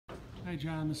Hi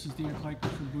John, this is Dan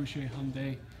Clikeman from Boucher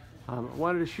Hyundai. I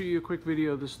wanted to shoot you a quick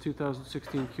video of this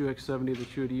 2016 QX70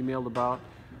 that you had emailed about.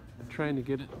 I'm trying to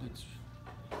get it. It's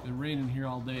been raining here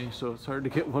all day, so it's hard to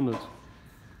get one that's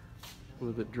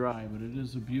with it dry, but it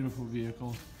is a beautiful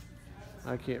vehicle.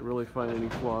 I can't really find any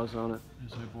flaws on it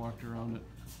as I've walked around it.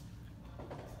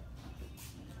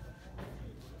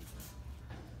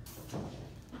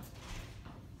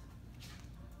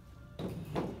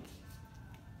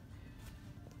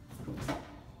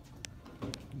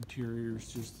 Interior is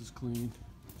just as clean.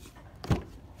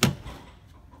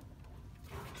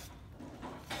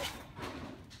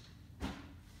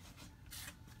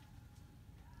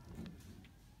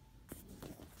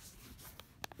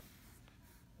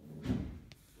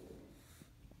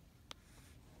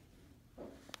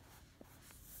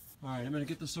 Alright, I'm going to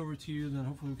get this over to you, and then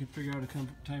hopefully we can figure out a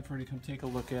time for you to come take a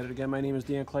look at it. Again, my name is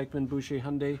Dan Clikeman, Boucher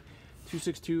Hyundai,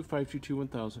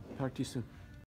 262-522-1000. Talk to you soon.